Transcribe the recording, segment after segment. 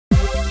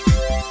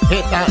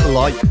hit that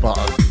like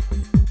button.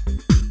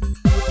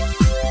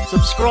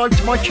 Subscribe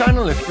to my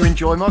channel if you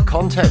enjoy my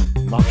content,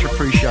 much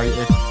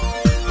appreciated.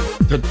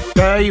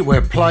 Today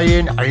we're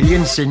playing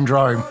Alien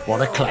Syndome.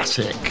 What a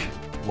classic.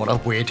 What a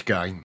weird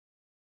game.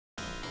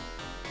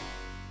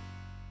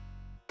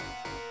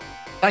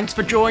 Thanks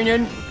for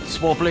joining,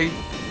 Swobbly,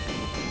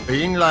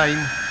 being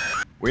lame,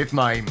 with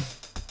Mame.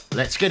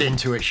 Let's get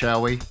into it,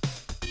 shall we?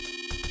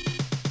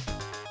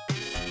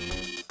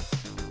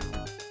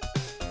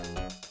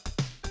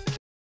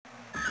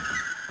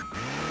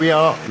 We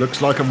are.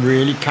 Looks like a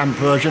really camp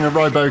version of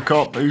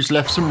Robocop who's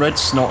left some red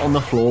snot on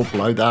the floor.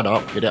 Blow that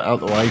up, get it out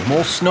the way.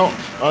 More snot.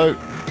 Oh,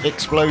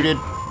 exploded.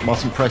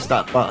 Mustn't press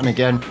that button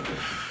again.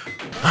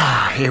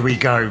 Ah, here we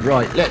go.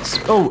 Right, let's...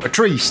 Oh, a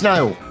tree,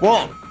 snail.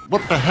 What?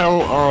 What the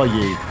hell are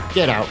you?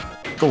 Get out.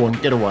 Go on,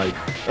 get away.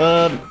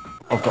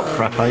 I've got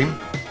crap aim.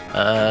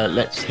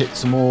 Let's hit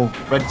some more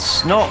red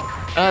snot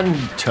and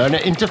turn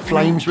it into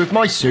flames with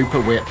my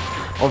super whip.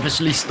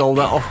 Obviously stole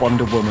that off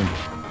Wonder Woman.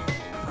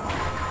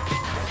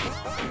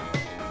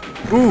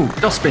 Ooh,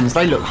 dustbins,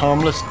 they look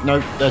harmless.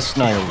 No, they're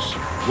snails.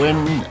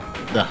 When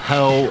the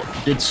hell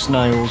did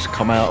snails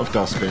come out of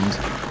dustbins?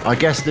 I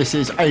guess this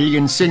is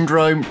Alien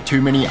Syndome.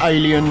 Too many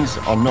aliens.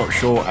 I'm not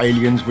sure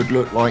aliens would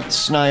look like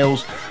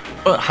snails.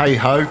 But hey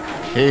ho,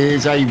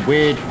 here's a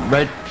weird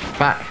red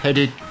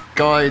fat-headed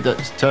guy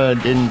that's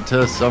turned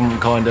into some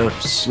kind of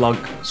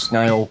slug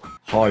snail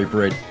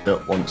hybrid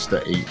that wants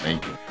to eat me.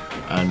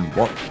 And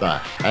what the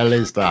hell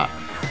is that?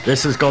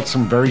 This has got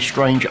some very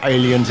strange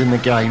aliens in the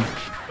game.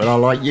 But I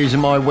like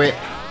using my whip.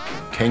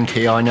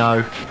 Kinky, I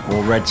know.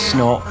 More red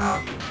snot.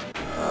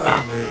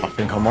 I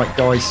think I might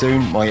die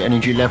soon. My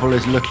energy level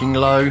is looking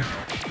low.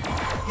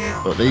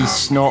 But these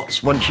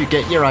snots, once you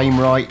get your aim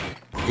right,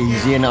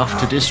 easy enough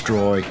to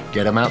destroy.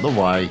 Get them out the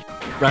way.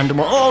 Random.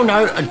 Oh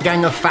no, a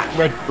gang of fat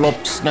red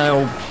blob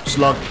snail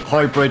slug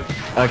hybrid.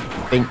 I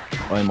think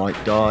I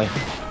might die.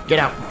 Get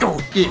out.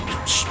 Oh,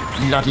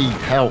 bloody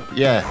help.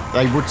 Yeah,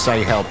 they would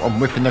say help. I'm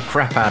whipping the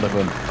crap out of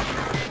them.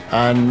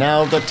 And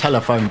now the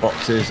telephone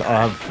boxes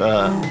have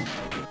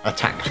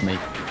attacked me.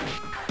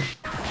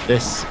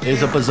 This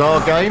is a bizarre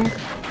game.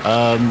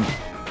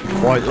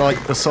 Quite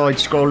like the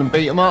side-scrolling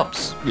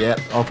beat-em-ups. Yeah,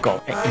 I've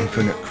got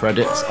infinite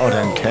credits. I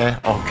don't care.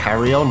 I'll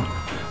carry on.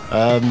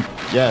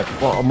 Yeah,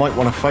 well, I might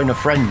want to phone a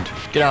friend.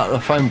 Get out of the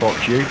phone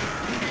box, you.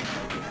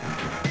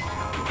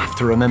 Have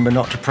to remember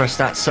not to press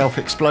that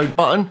self-explode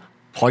button.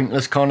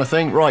 Pointless kind of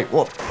thing. Right,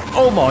 what?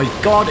 Oh my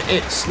god,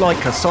 it's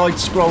like a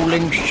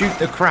side-scrolling, shoot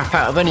the crap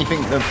out of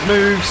anything that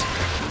moves.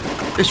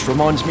 This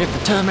reminds me of the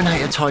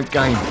Terminator type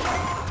game.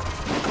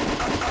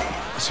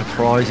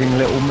 Surprising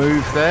little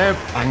move there.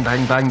 Bang,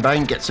 bang, bang,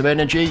 bang, get some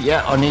energy.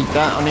 Yeah, I need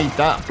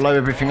that, blow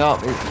everything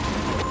up.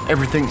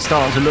 Everything's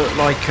starting to look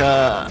like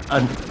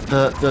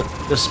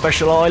the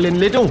special aisle in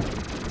Lidl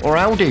or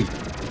Aldi.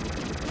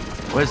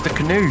 Where's the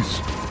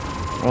canoes?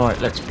 Right,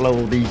 let's blow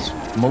all these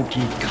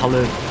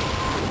multicoloured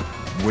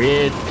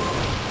weird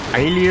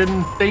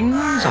alien things.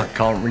 I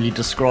can't really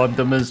describe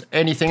them as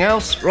anything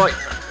else. Right,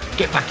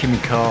 get back in my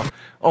car.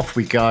 Off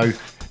we go.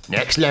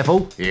 Next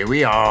level, here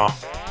we are.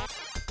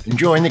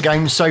 Enjoying the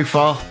game so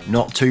far.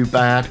 Not too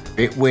bad.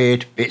 Bit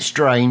weird, bit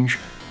strange,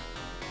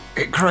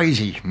 bit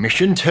crazy.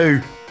 Mission 2.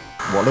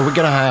 What are we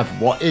going to have?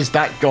 What is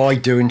that guy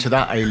doing to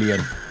that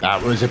alien?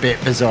 That was a bit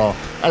bizarre.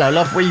 Hello,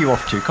 love. Where are you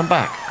off to? Come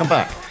back, come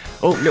back.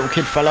 Oh, little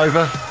kid fell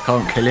over.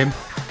 Can't kill him.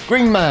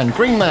 Green man,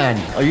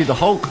 are you the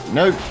Hulk?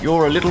 No,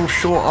 you're a little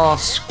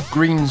short-ass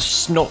green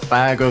snot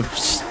bag of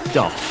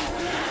stuff.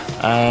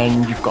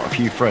 And you've got a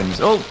few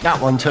friends. Oh,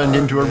 that one turned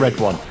into a red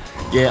one.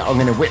 Yeah, I'm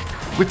going to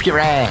whip your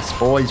ass,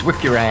 boys,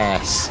 whip your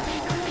ass.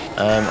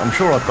 I'm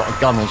sure I've got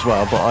a gun as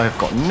well, but I've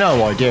got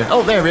no idea.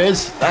 Oh, there it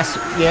is. That's,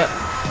 yeah,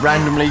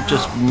 randomly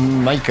just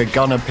make a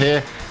gun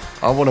appear.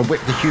 I want to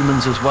whip the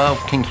humans as well,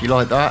 kinky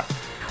like that.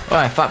 All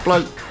right, fat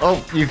bloke.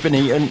 Oh, you've been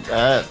eaten.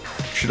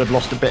 Should have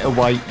lost a bit of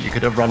weight. You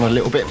could have run a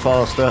little bit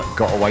faster.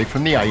 Got away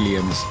from the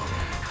aliens.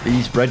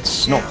 These red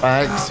snot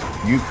bags,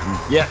 you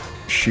can, yeah,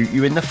 shoot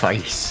you in the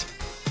face.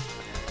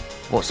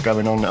 What's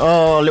going on?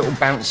 Oh, little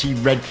bouncy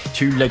red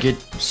two-legged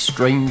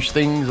strange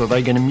things. Are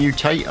they going to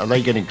mutate? Are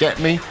they going to get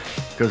me?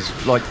 Because,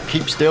 like,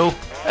 keep still.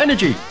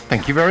 Energy.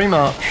 Thank you very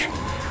much.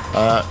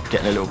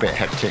 Getting a little bit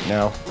hectic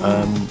now.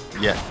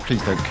 Yeah,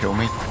 please don't kill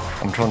me.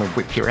 I'm trying to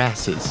whip your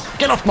asses.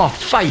 Get off my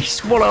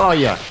face! What are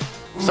you?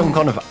 Some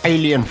kind of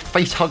alien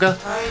face hugger?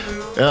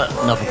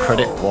 Another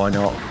credit, why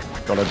not?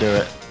 Gotta do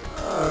it.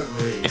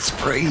 It's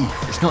free.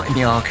 It's not in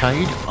the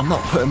arcade. I'm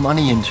not putting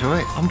money into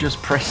it. I'm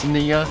just pressing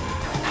the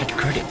add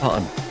credit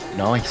button.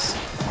 Nice.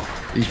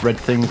 These red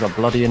things are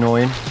bloody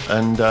annoying.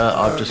 And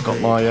I've just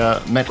got my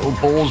metal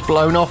balls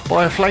blown off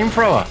by a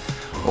flamethrower.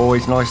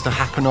 Always nice to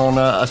happen on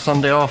a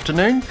Sunday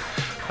afternoon.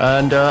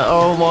 And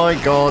oh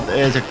my god,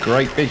 there's a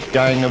great big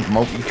gang of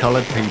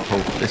multicoloured people.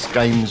 This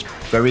game's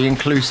very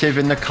inclusive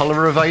in the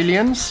colour of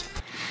aliens.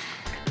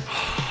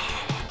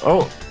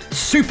 Oh,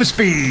 super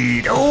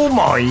speed. Oh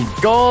my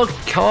god,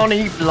 can't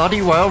he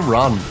bloody well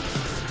run.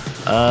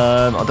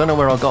 I don't know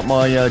where I got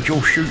my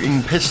dual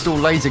shooting pistol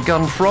laser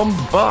gun from,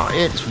 but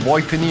it's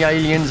wiping the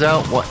aliens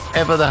out,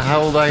 whatever the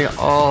hell they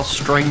are,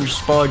 strange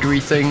spidery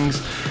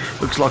things.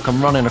 Looks like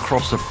I'm running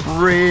across a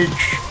bridge,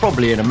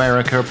 probably in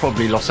America,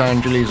 probably Los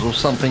Angeles or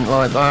something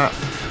like that.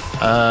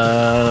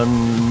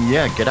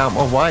 Yeah, get out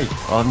my way.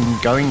 I'm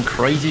going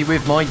crazy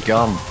with my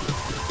gun.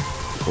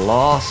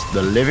 Blast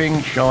the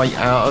living shite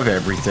out of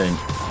everything.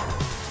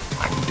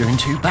 I'm doing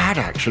too bad,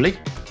 actually.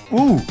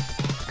 Ooh,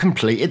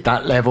 completed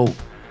that level.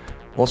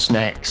 What's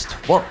next?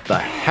 What the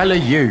hell are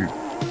you?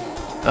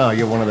 Oh,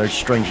 you're one of those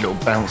strange little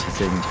bouncy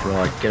things.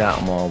 Right, get out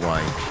of my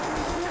way.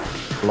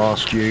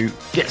 Blast you,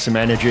 get some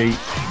energy.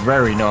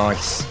 Very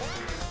nice.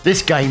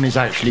 This game is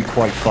actually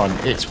quite fun.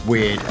 It's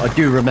weird. I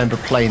do remember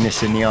playing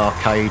this in the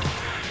arcade.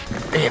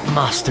 It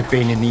must have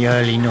been in the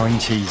early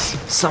 90s,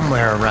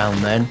 somewhere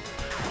around then.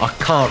 I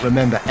can't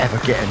remember ever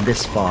getting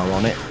this far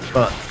on it,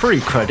 but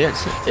free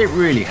credits, it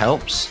really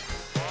helps.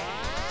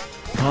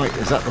 Right,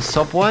 is that the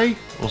subway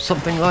or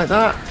something like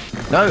that?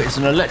 No, it's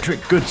an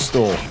electric goods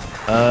store.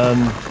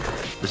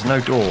 There's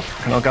no door.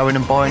 Can I go in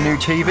and buy a new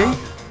TV?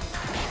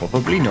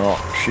 Probably not.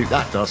 Shoot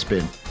that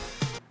dustbin.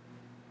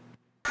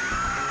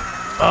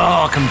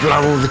 Oh, I can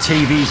blow all the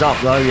TVs up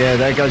though. Yeah,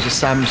 there goes a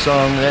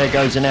Samsung, there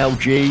goes an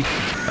LG.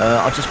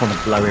 I just want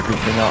to blow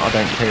everything up. I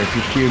don't care if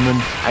you're human,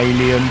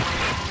 alien,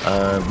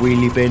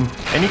 wheelie bin,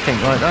 anything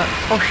like that.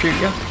 I'll shoot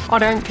you. I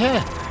don't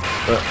care.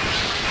 But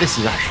this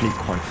is actually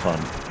quite fun.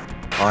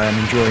 I am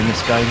enjoying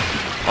this game.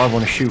 I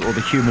want to shoot all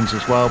the humans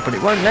as well, but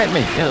it won't let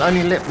me. It'll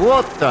only let...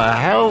 What the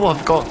hell?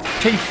 I've got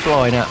teeth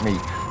flying at me.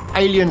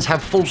 Aliens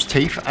have false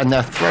teeth and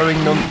they're throwing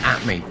them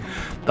at me.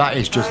 That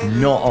is just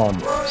not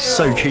on.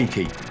 So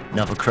cheeky.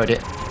 Another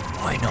credit.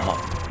 Why not?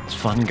 It's a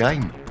fun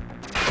game.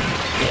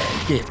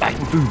 Yeah, get back.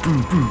 Boo,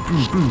 boo, boo,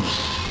 boo, boo.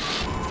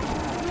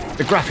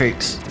 The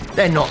graphics,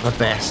 they're not the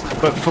best,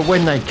 but for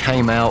when they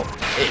came out,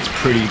 it's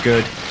pretty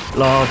good.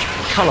 Large,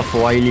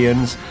 colourful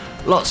aliens.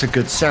 Lots of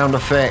good sound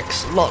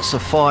effects, lots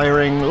of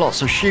firing,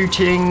 lots of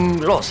shooting,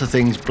 lots of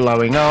things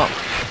blowing up.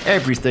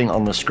 Everything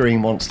on the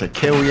screen wants to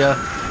kill you.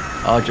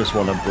 I just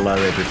want to blow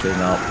everything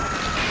up.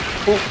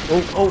 Oh,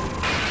 oh, oh.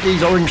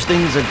 These orange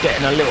things are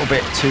getting a little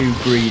bit too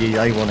greedy.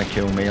 They want to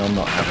kill me. I'm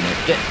not having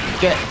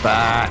it. Get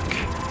back.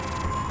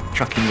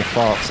 Chucking your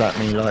farts at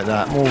me like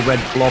that. More red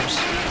blobs.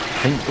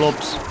 Pink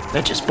blobs.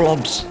 They're just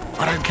blobs.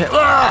 I don't care.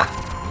 Ah!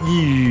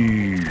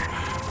 Ew.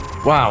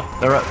 Wow.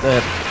 They're up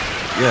there.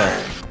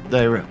 Yeah.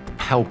 They're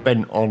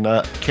hell-bent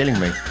on killing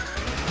me.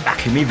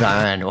 Back in me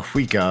van, off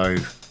we go.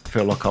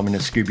 Feel like I'm in a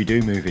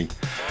Scooby-Doo movie.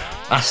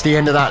 That's the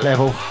end of that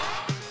level.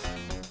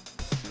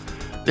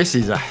 This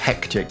is a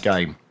hectic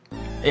game.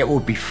 It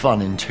will be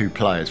fun in 2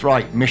 players.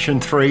 Right,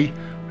 mission 3.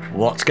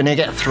 What's going to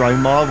get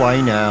thrown my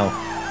way now?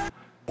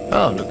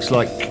 Oh, looks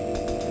like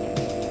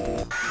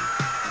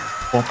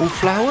bobble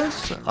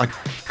flowers? I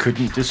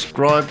couldn't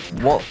describe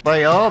what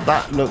they are.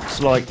 That looks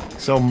like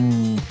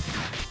some...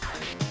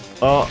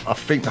 Oh, I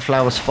think the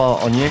flowers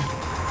fart on you.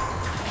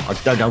 I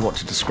don't know what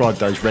to describe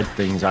those red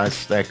things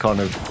as. They're kind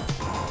of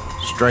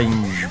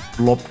strange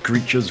blob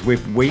creatures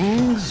with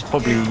wings.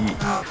 Probably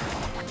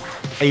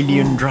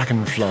alien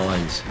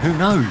dragonflies. Who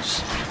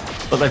knows?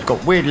 But they've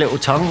got weird little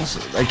tongues.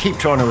 They keep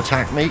trying to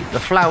attack me. The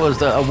flowers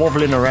that are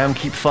wobbling around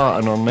keep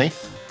farting on me.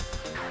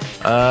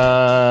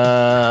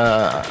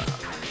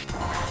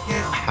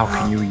 How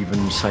can you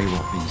even say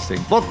what these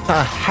things... What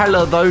the hell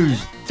are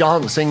those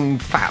dancing,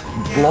 fat,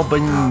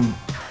 blobbing...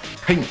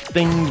 pink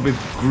things with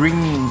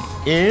green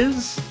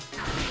ears?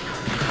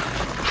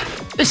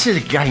 This is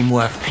a game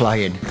worth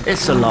playing.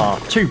 It's a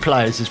laugh. 2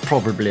 players is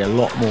probably a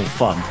lot more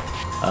fun.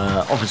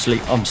 Obviously,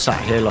 I'm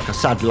sat here like a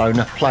sad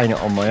loner playing it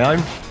on my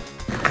own.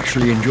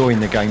 Actually enjoying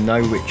the game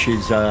though, which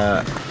is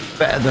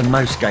better than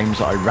most games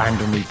that I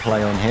randomly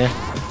play on here.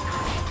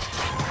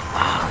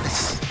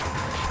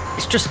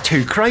 It's just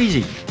too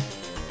crazy.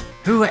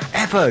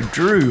 Whoever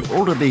drew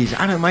all of these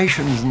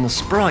animations and the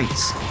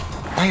sprites,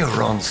 they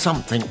were on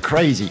something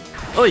crazy.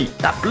 Oi,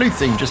 that blue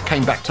thing just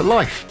came back to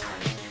life.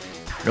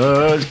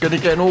 It's gonna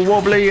get all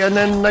wobbly and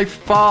then they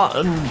fart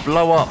and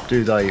blow up,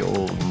 do they?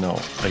 Or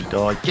not, they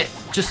die.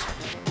 Just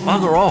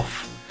bugger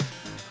off.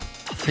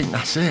 I think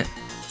that's it.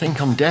 I think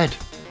I'm dead.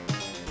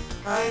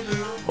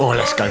 Oh,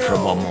 let's go for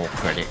one more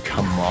credit.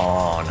 Come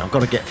on, I've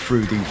got to get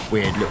through these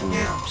weird little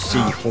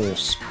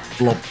seahorse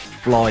blob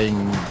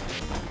flying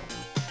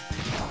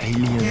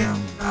alien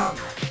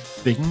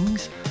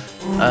things.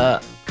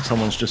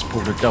 Someone's just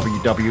pulled a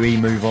WWE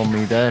move on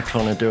me there,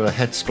 trying to do a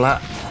head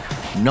splat.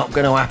 Not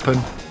going to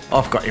happen.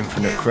 I've got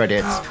infinite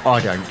credits.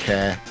 I don't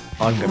care.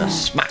 I'm going to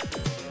smack.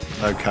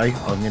 Okay,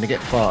 I'm going to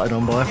get farted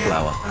on by a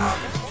flower.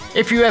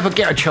 If you ever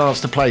get a chance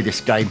to play this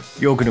game,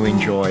 you're going to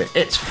enjoy it.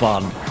 It's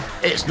fun.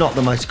 It's not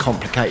the most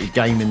complicated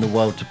game in the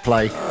world to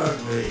play.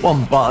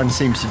 One button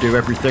seems to do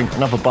everything.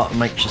 Another button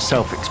makes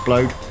yourself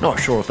explode. Not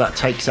sure if that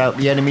takes out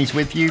the enemies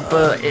with you,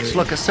 but it's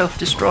like a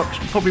self-destruct.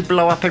 You'll probably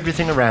blow up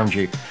everything around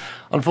you.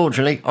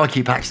 Unfortunately, I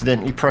keep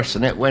accidentally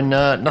pressing it when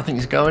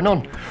nothing's going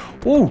on.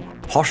 Ooh,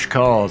 posh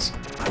cars.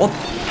 What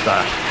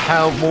the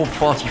hell? More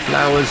farty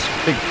flowers.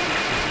 Big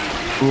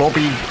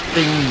blobby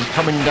thing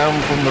coming down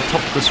from the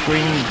top of the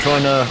screen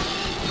trying to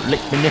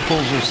lick my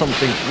nipples or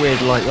something weird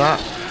like that.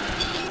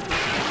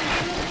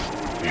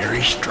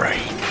 Very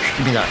strange.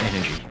 Give me that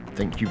energy.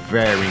 Thank you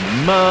very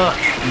much.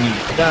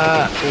 Need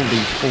that. All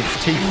these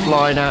false teeth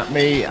flying at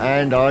me,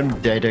 and I'm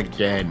dead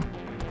again.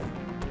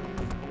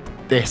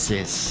 This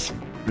is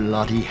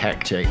bloody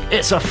hectic.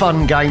 It's a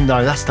fun game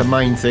though, that's the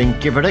main thing.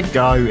 Give it a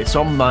go. It's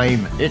on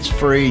MAME. It's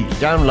free.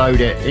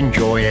 Download it.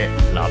 Enjoy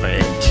it. Love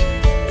it.